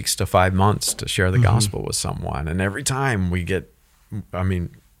 5 weeks to 5 months to share the gospel with someone. And every time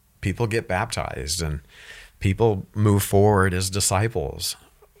people get baptized and people move forward as disciples.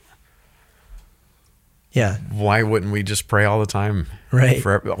 Why wouldn't we just pray all the time? Right.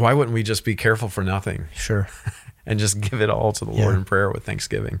 Why wouldn't we just be careful for nothing? Sure. And just give it all to the Lord in prayer with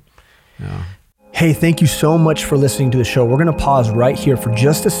thanksgiving. Hey, thank you so much for listening to the show. We're going to pause right here for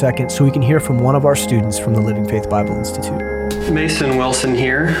just a second so we can hear from one of our students from the Living Faith Bible Institute. Mason Wilson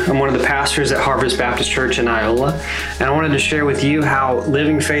here. I'm one of the pastors at Harvest Baptist Church in Iola, and I wanted to share with you how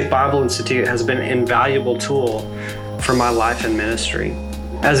Living Faith Bible Institute has been an invaluable tool for my life and ministry.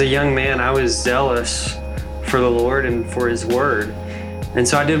 As a young man, I was zealous for the Lord and for His Word, and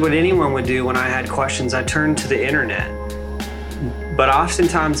so I did what anyone would do when I had questions. I turned to the internet. But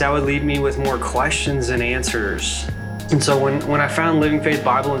oftentimes that would leave me with more questions than answers. And so when I found Living Faith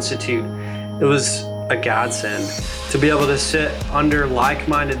Bible Institute, it was a godsend to be able to sit under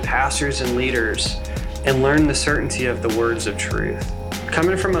like-minded pastors and leaders and learn the certainty of the words of truth.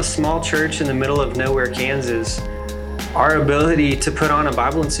 Coming from a small church in the middle of nowhere, Kansas, our ability to put on a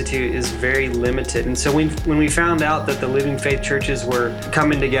Bible Institute is very limited. And so when we found out that the Living Faith churches were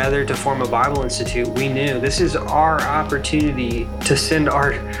coming together to form a Bible Institute, we knew this is our opportunity to send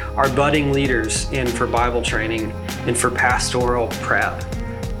our budding leaders in for Bible training and for pastoral prep.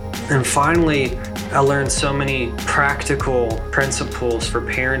 And finally, I learned so many practical principles for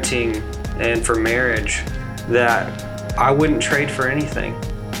parenting and for marriage that I wouldn't trade for anything.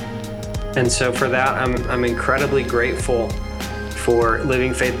 And so for that, I'm incredibly grateful for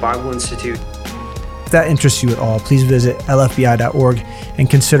Living Faith Bible Institute. If that interests you at all, please visit lfbi.org and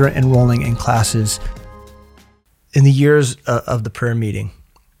consider enrolling in classes. In the years of the prayer meeting,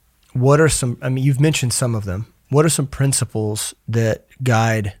 what are some, you've mentioned some of them. What are some principles that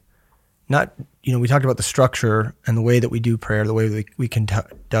guide, we talked about the structure and the way that we do prayer, the way we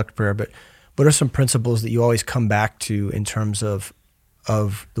conduct prayer, but what are some principles that you always come back to in terms of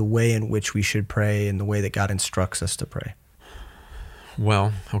the way in which we should pray and the way that God instructs us to pray?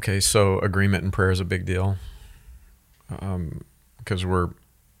 Well, okay, so agreement in prayer is a big deal because we're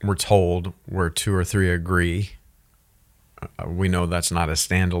told where 2 or 3 agree. We know that's not a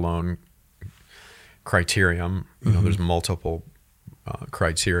standalone criterion. There's multiple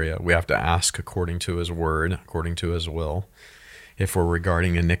criteria. We have to ask according to His word, according to His will. If we're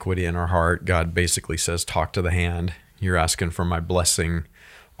regarding iniquity in our heart, God basically says, talk to the hand. You're asking for my blessing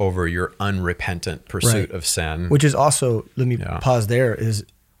over your unrepentant pursuit of sin. Which is also, let me pause there,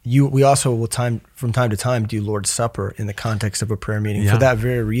 we also will from time to time do Lord's Supper in the context of a prayer meeting for that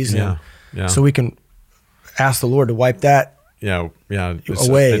very reason. So we can ask the Lord to wipe that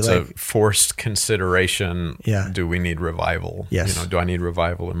away. It's a forced consideration. Do we need revival? Yes. Do I need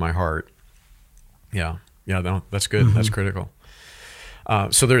revival in my heart? Yeah. Yeah, no, that's good. That's critical.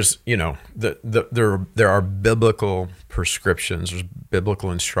 So there's, there are biblical prescriptions, there's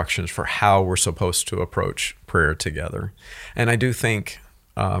biblical instructions for how we're supposed to approach prayer together. And I do think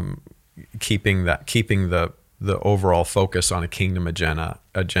keeping the overall focus on a kingdom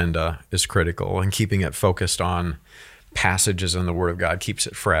agenda is critical, and keeping it focused on passages in the Word of God keeps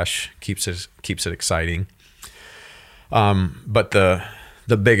it fresh, keeps it exciting. But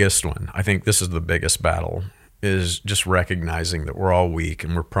the biggest one, I think this is the biggest battle, is just recognizing that we're all weak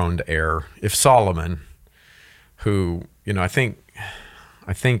and we're prone to error. If Solomon, who, I think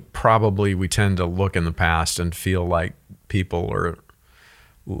probably we tend to look in the past and feel like people are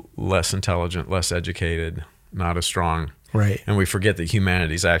less intelligent, less educated, not as strong. Right. And we forget that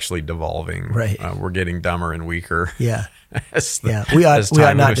humanity is actually devolving. Right. We're getting dumber and weaker. Yeah. We ought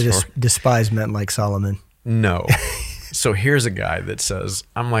not to despise men like Solomon. No. So here's a guy that says,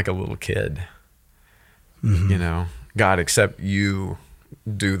 I'm like a little kid. God, except you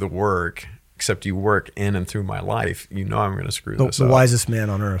do the work, except you work in and through my life, I'm going to screw this up. The wisest man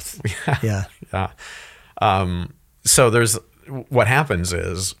on earth. Yeah. So what happens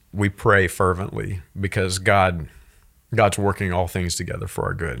is we pray fervently because God's working all things together for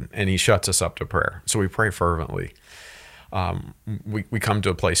our good, and he shuts us up to prayer. So we pray fervently. We come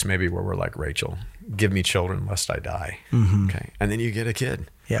to a place maybe where we're like Rachel, give me children lest I die. Okay. And then you get a kid.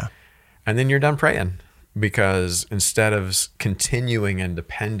 Yeah. And then you're done praying, because instead of continuing and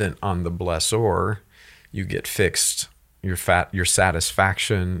dependent on the blessor, you get fixed. Your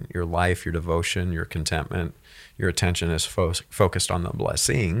satisfaction, your life, your devotion, your contentment, your attention is focused on the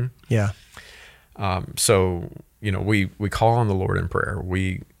blessing. Yeah. So, we call on the Lord in prayer.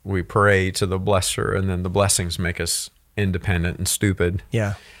 We pray to the blesser, and then the blessings make us independent and stupid.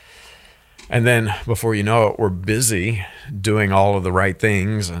 Yeah. And then before you know it, we're busy doing all of the right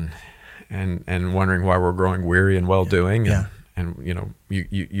things and wondering why we're growing weary and well-doing. And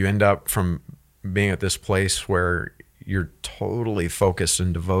you end up from being at this place where you're totally focused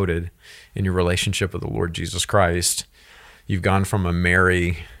and devoted in your relationship with the Lord Jesus Christ. You've gone from a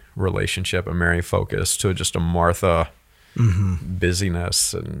Mary relationship, a Mary focus, to just a Martha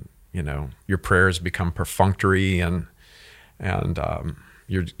busyness, and your prayers become perfunctory, and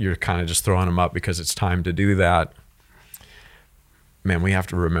you're kind of just throwing them up because it's time to do that. Man, we have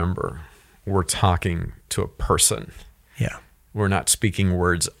to remember we're talking to a person. Yeah. We're not speaking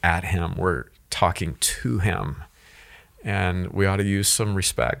words at him. We're talking to him, and we ought to use some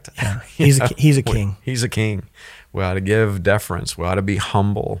respect. Yeah. He's a king. He's a king. We ought to give deference. We ought to be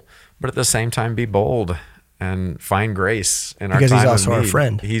humble, but at the same time be bold and find grace in our time of need. Because he's also our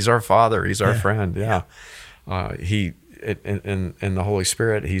friend. He's our Father. He's our friend. Yeah. In the Holy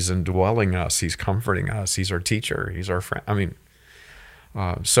Spirit, he's indwelling us. He's comforting us. He's our teacher. He's our friend.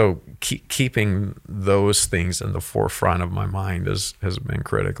 So keeping those things in the forefront of my mind has been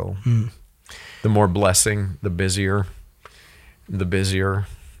critical. The more blessing, the busier,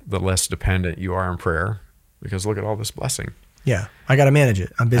 the less dependent you are in prayer, because look at all this blessing. Yeah. I got to manage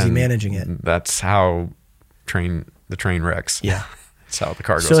it. I'm busy managing it. That's how the train wrecks. Yeah. That's how the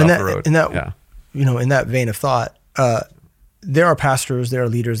car goes off the road. In that vein of thought, there are pastors, there are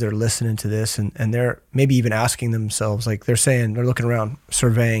leaders that are listening to this, and they're maybe even asking themselves, like they're looking around,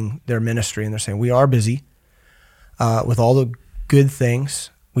 surveying their ministry, and they're saying, we are busy with all the good things.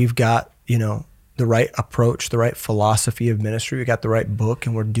 We've got, the right approach, the right philosophy of ministry. We got the right book,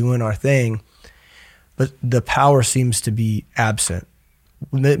 and we're doing our thing, but the power seems to be absent.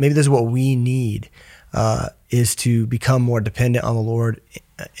 Maybe this is what we need, is to become more dependent on the Lord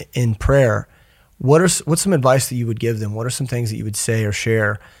in prayer. What's some advice that you would give them? What are some things that you would say or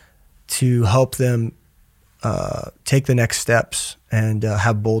share to help them take the next steps and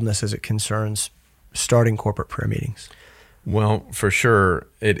have boldness as it concerns starting corporate prayer meetings? Well, for sure,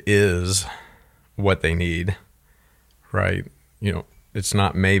 it is what they need, right? It's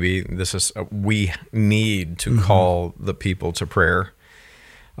not maybe. This is we need to call the people to prayer.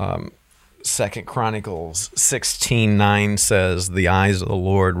 2 Chronicles 16:9 says, the eyes of the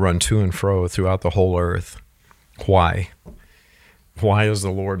Lord run to and fro throughout the whole earth. Why? Why is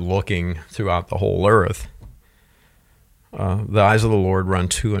the Lord looking throughout the whole earth? The eyes of the Lord run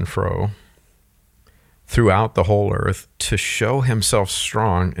to and fro throughout the whole earth to show himself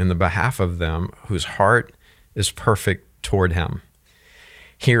strong in the behalf of them whose heart is perfect toward him.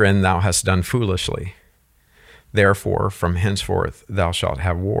 Herein thou hast done foolishly. Therefore, from henceforth thou shalt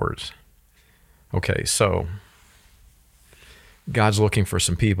have wars. Okay, so God's looking for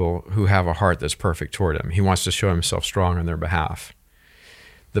some people who have a heart that's perfect toward him. He wants to show himself strong on their behalf.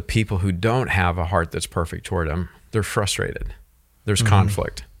 The people who don't have a heart that's perfect toward him, they're frustrated. There's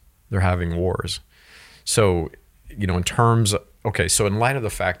conflict. They're having wars. So, in terms of, so in light of the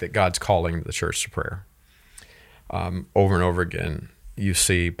fact that God's calling the church to prayer, over and over again, you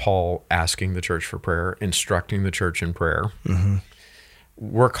see Paul asking the church for prayer, instructing the church in prayer. Mm-hmm.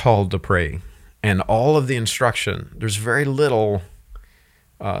 We're called to pray. And all of the instruction, there's very little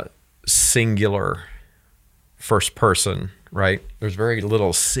singular first person, right? There's very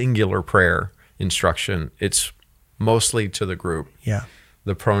little singular prayer instruction. It's mostly to the group. Yeah.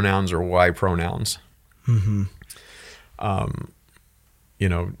 The pronouns are Y pronouns. Mm-hmm.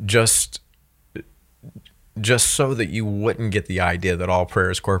 Just so that you wouldn't get the idea that all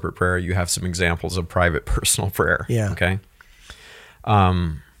prayer is corporate prayer, you have some examples of private personal prayer. Yeah. Okay.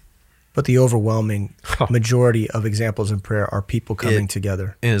 But the overwhelming majority of examples in prayer are people coming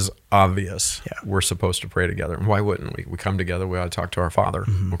together. Is obvious. Yeah. We're supposed to pray together. And why wouldn't we? We come together, we ought to talk to our Father.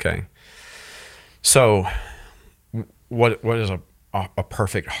 Mm-hmm. Okay. So what is a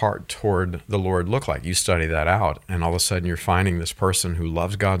perfect heart toward the Lord look like? You study that out, and all of a sudden you're finding this person who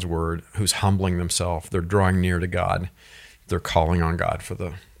loves God's word, who's humbling themselves, they're drawing near to God, they're calling on God for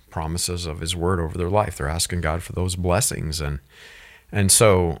the promises of his word over their life. They're asking God for those blessings. And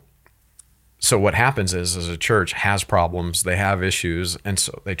so what happens is a church has problems, they have issues, and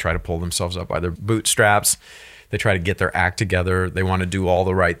so they try to pull themselves up by their bootstraps. They try to get their act together. They want to do all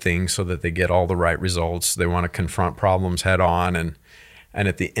the right things so that they get all the right results. They want to confront problems head on. And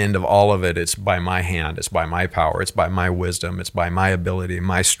at the end of all of it, it's by my hand, it's by my power, it's by my wisdom, it's by my ability,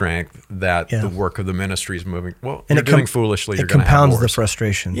 my strength that the work of the ministry is moving. Well, and you're doing foolishly, you're going to have compounds wars. the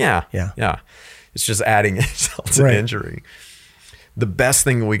frustration. Yeah. It's just adding insult to injury. The best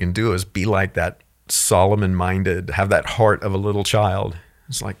thing we can do is be like that Solomon-minded, have that heart of a little child.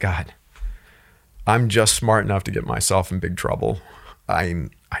 It's like, God, I'm just smart enough to get myself in big trouble. I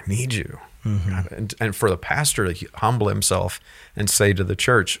need you. Mm-hmm. And for the pastor to humble himself and say to the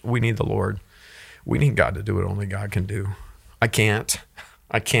church, we need the Lord. We need God to do what only God can do. I can't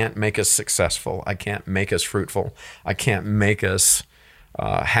make us successful. I can't make us fruitful. I can't make us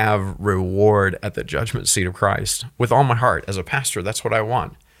have reward at the judgment seat of Christ. With all my heart, as a pastor, that's what I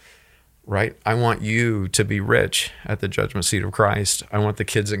want. Right? I want you to be rich at the judgment seat of Christ. I want the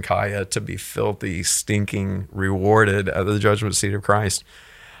kids in Kaya to be filthy, stinking, rewarded at the judgment seat of Christ.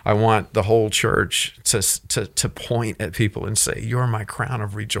 I want the whole church to point at people and say, you're my crown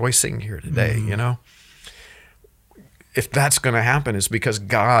of rejoicing here today, mm-hmm. If that's going to happen, it's because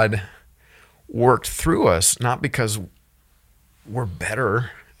God worked through us, not because we're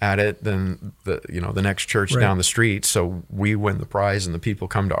better at it than the next church down the street, so we win the prize and the people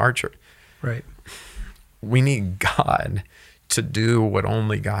come to our church. Right. We need God to do what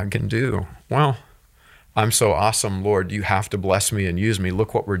only God can do. Well, I'm so awesome, Lord, you have to bless me and use me.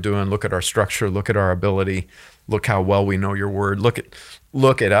 Look what we're doing. Look at our structure. Look at our ability. Look how well we know your word. Look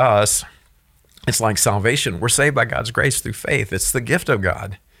at us. It's like salvation. We're saved by God's grace through faith. It's the gift of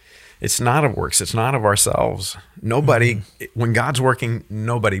God. It's not of works. It's not of ourselves. Nobody, when God's working,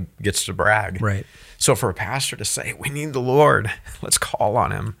 nobody gets to brag. Right. So for a pastor to say, we need the Lord, let's call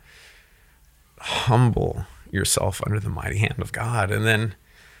on him. Humble yourself under the mighty hand of God. And then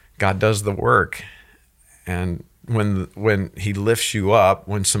God does the work. And when he lifts you up,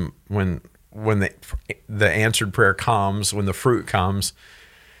 when the answered prayer comes, when the fruit comes,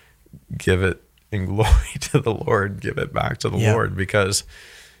 give it in glory to the Lord, give it back to the Lord, because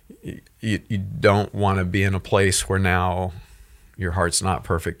you don't want to be in a place where now your heart's not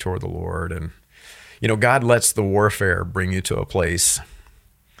perfect toward the Lord. And, God lets the warfare bring you to a place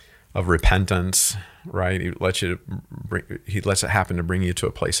of repentance, right? He lets it happen to bring you to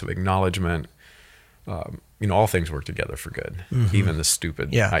a place of acknowledgement. All things work together for good, mm-hmm. even the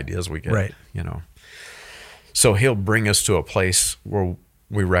stupid ideas we get, right. So he'll bring us to a place where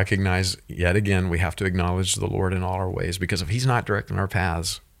we recognize yet again, we have to acknowledge the Lord in all our ways, because if he's not directing our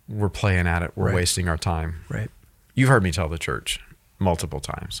paths, we're playing at it. We're wasting our time. Right. You've heard me tell the church multiple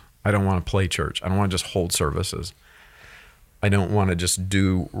times, I don't want to play church. I don't want to just hold services. I don't want to just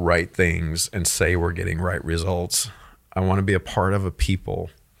do right things and say we're getting right results. I want to be a part of a people.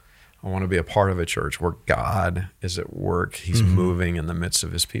 I want to be a part of a church where God is at work. He's mm-hmm. moving in the midst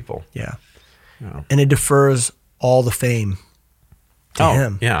of his people. Yeah. And it defers all the fame to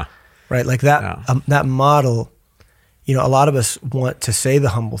him. Yeah. Right. Like that, that model, a lot of us want to say the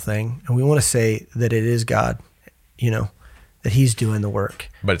humble thing, and we want to say that it is God, that he's doing the work.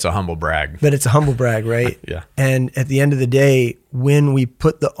 But it's a humble brag. Right? Yeah. And at the end of the day, when we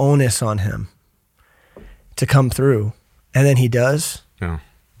put the onus on him to come through, and then he does. Yeah.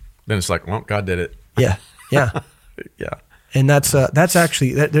 Then it's like, well, God did it. Yeah. Yeah. Yeah. And that's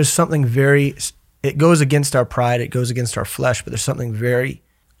actually, there's something it goes against our pride, it goes against our flesh, but there's something very,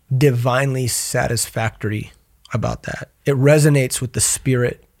 divinely satisfactory about that. It resonates with the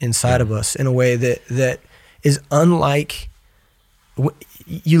Spirit inside of us in a way that is unlike,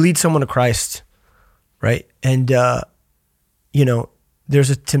 you lead someone to Christ, right? And, there's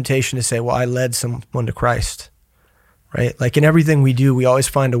a temptation to say, well, I led someone to Christ, right? Like in everything we do, we always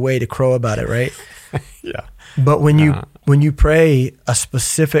find a way to crow about it, right? Yeah. But when you pray a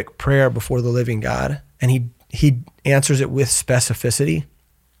specific prayer before the living God and he answers it with specificity,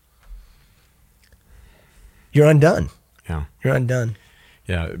 you're undone. Yeah. You're undone.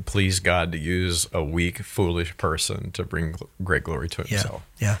 Yeah. It pleased God to use a weak, foolish person to bring great glory to himself.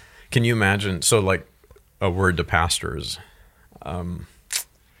 Yeah. Can you imagine? So like a word to pastors,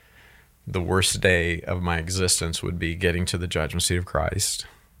 the worst day of my existence would be getting to the judgment seat of Christ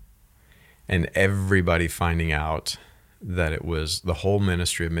and everybody finding out that it was the whole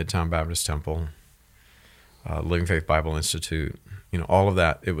ministry of Midtown Baptist Temple, Living Faith Bible Institute, all of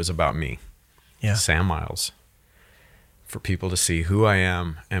that. It was about me, Sam Miles, for people to see who I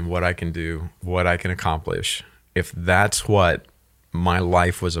am and what I can do, what I can accomplish. If that's what my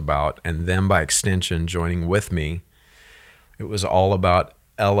life was about, and then by extension joining with me, it was all about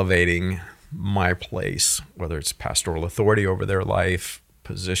elevating my place, whether it's pastoral authority over their life,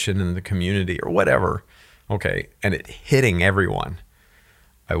 position in the community, or whatever. Okay, and it hitting everyone.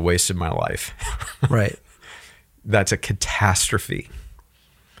 I wasted my life. Right. That's a catastrophe.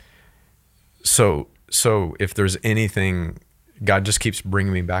 So if there's anything, God just keeps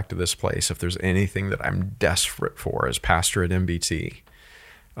bringing me back to this place. If there's anything that I'm desperate for as pastor at MBT,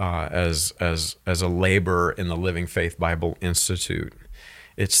 as a laborer in the Living Faith Bible Institute,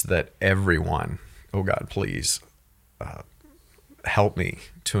 it's that everyone, oh God, please help me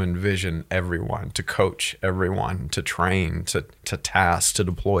to envision everyone, to coach everyone, to train, to task, to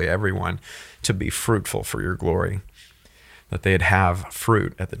deploy everyone to be fruitful for your glory. That they'd have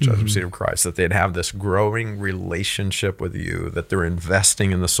fruit at the judgment seat of Christ, that they'd have this growing relationship with you, that they're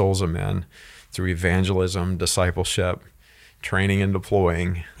investing in the souls of men through evangelism, discipleship, training and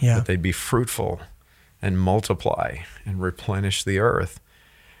deploying, that they'd be fruitful and multiply and replenish the earth,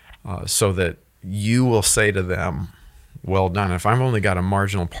 so that you will say to them, well done. If I've only got a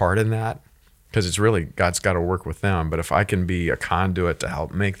marginal part in that, because it's really, God's got to work with them, but if I can be a conduit to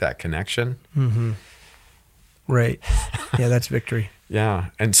help make that connection. Right. Yeah, that's victory.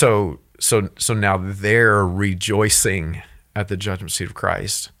 Yeah. And so now they're rejoicing at the judgment seat of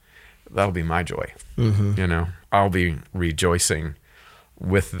Christ. That'll be my joy. I'll be rejoicing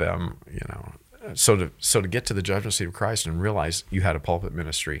with them, So to get to the judgment seat of Christ and realize you had a pulpit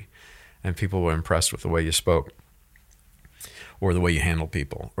ministry and people were impressed with the way you spoke or the way you handled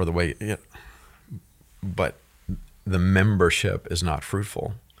people or the way, but the membership is not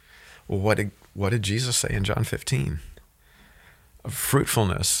fruitful. Well, what did Jesus say in John 15?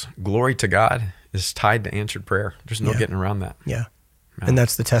 Fruitfulness, glory to God, is tied to answered prayer. There's no getting around that. Yeah. And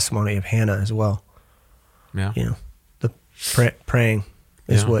that's the testimony of Hannah as well. Yeah. The praying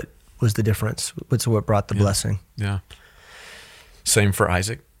is what was the difference. It's what brought the blessing. Yeah. Same for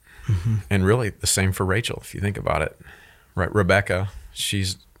Isaac. And really the same for Rachel, if you think about it. Right. Rebecca,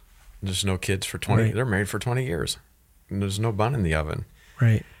 there's no kids for 20, they're married for 20 years. And there's no bun in the oven.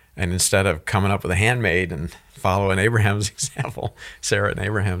 Right. And instead of coming up with a handmaid and following Abraham's example, Sarah and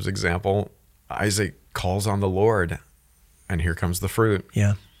Abraham's example, Isaac calls on the Lord, and here comes the fruit.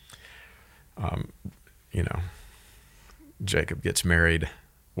 Yeah. Jacob gets married,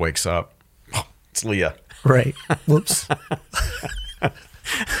 wakes up, it's Leah. Right. Whoops.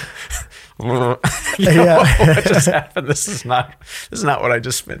 What just happened? This is not what I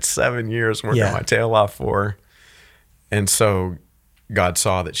just spent 7 years working my tail off for. And so God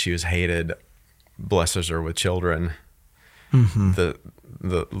saw that she was hated, blesses her with children. The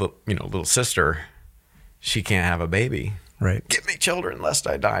little sister, she can't have a baby. Right. Give me children lest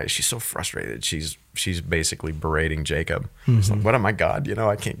I die. She's so frustrated. She's basically berating Jacob. It's like, what am I, God?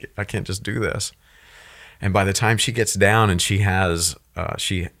 I can't just do this. And by the time she gets down and she has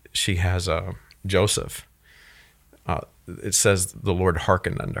Joseph, it says the Lord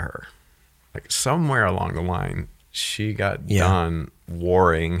hearkened unto her. Like somewhere along the line, she got done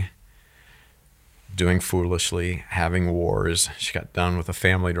warring, doing foolishly, having wars. She got done with a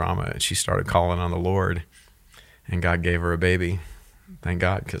family drama, and she started calling on the Lord, and God gave her a baby. Thank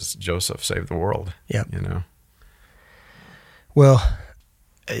God, because Joseph saved the world. Yeah. Well,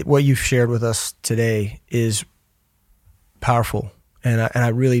 what you've shared with us today is powerful, and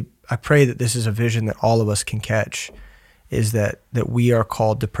I pray that this is a vision that all of us can catch, is that we are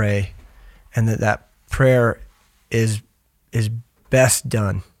called to pray, and that prayer is best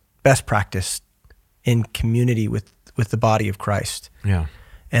done, best practiced in community with the body of Christ. Yeah.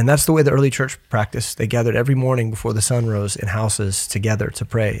 And that's the way the early church practiced. They gathered every morning before the sun rose in houses together to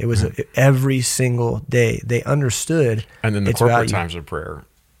pray. It was every single day. They understood. And then the its corporate value. times of prayer,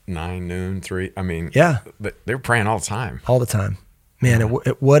 9, noon, 3. I mean, Yeah. They're praying all the time. All the time. Man,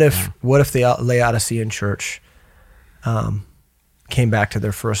 what if the Laodicean church came back to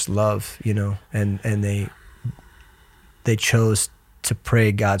their first love, and they chose to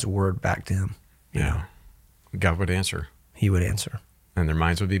pray God's word back to him? You know? God would answer. He would answer. And their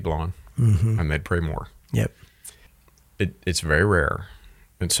minds would be blown, and they'd pray more. Yep. It's very rare.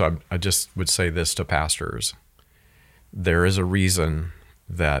 And so I just would say this to pastors. There is a reason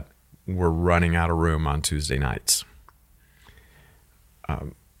that we're running out of room on Tuesday nights.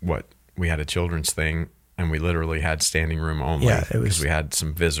 We had a children's thing, and we literally had standing room only because we had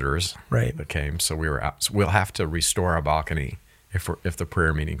some visitors that came. So we were out. So we'll have to restore our balcony if the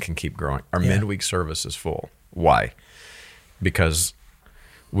prayer meeting can keep growing. Our midweek service is full. Why? Because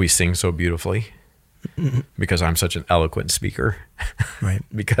we sing so beautifully, because I'm such an eloquent speaker, right?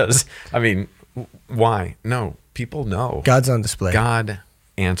 Because, why? No, people know. God's on display. God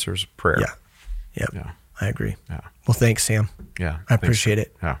answers prayer. Yeah. Yep. Yeah. I agree. Yeah. Well, thanks, Sam. Yeah. I appreciate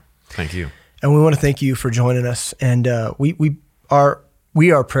it. Yeah. Thank you. And we want to thank you for joining us. And we are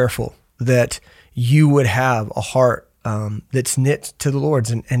prayerful that you would have a heart that's knit to the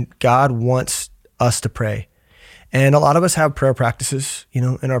Lord's, and God wants us to pray. And a lot of us have prayer practices,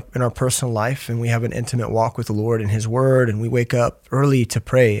 in our personal life, and we have an intimate walk with the Lord and his word, and we wake up early to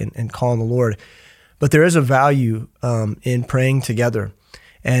pray and call on the Lord. But there is a value in praying together.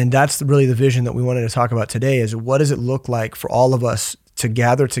 And that's really the vision that we wanted to talk about today, is what does it look like for all of us to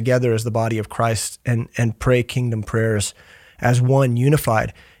gather together as the body of Christ and pray kingdom prayers as one,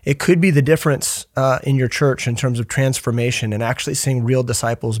 unified. It could be the difference in your church in terms of transformation and actually seeing real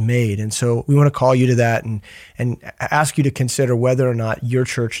disciples made. And so we want to call you to that and ask you to consider whether or not your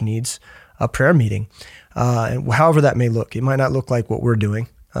church needs a prayer meeting. And however that may look, it might not look like what we're doing,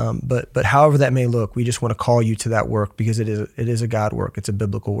 but however that may look, we just want to call you to that work because it is a God work. It's a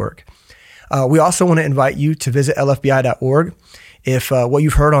biblical work. We also want to invite you to visit lfbi.org. If what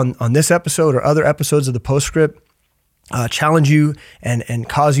you've heard on this episode or other episodes of the Postscript challenge you and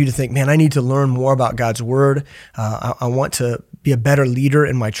cause you to think, man, I need to learn more about God's word. I want to be a better leader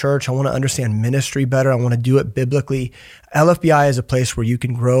in my church. I want to understand ministry better. I want to do it biblically. LFBI is a place where you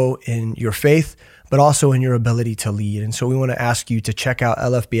can grow in your faith, but also in your ability to lead. And so we want to ask you to check out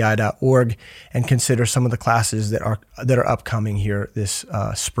lfbi.org and consider some of the classes that are upcoming here this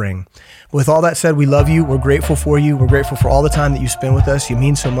spring. With all that said, we love you. We're grateful for you. We're grateful for all the time that you spend with us. You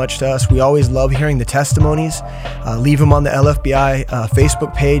mean so much to us. We always love hearing the testimonies. Leave them on the LFBI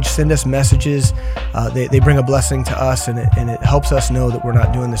Facebook page. Send us messages. They bring a blessing to us, and it helps us know that we're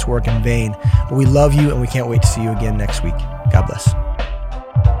not doing this work in vain. But we love you, and we can't wait to see you again next week. God bless.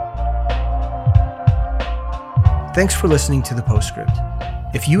 Thanks for listening to the Postscript.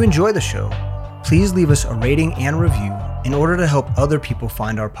 If you enjoy the show, please leave us a rating and review in order to help other people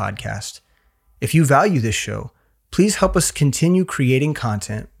find our podcast. If you value this show, please help us continue creating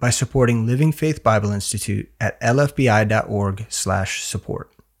content by supporting Living Faith Bible Institute at lfbi.org/support.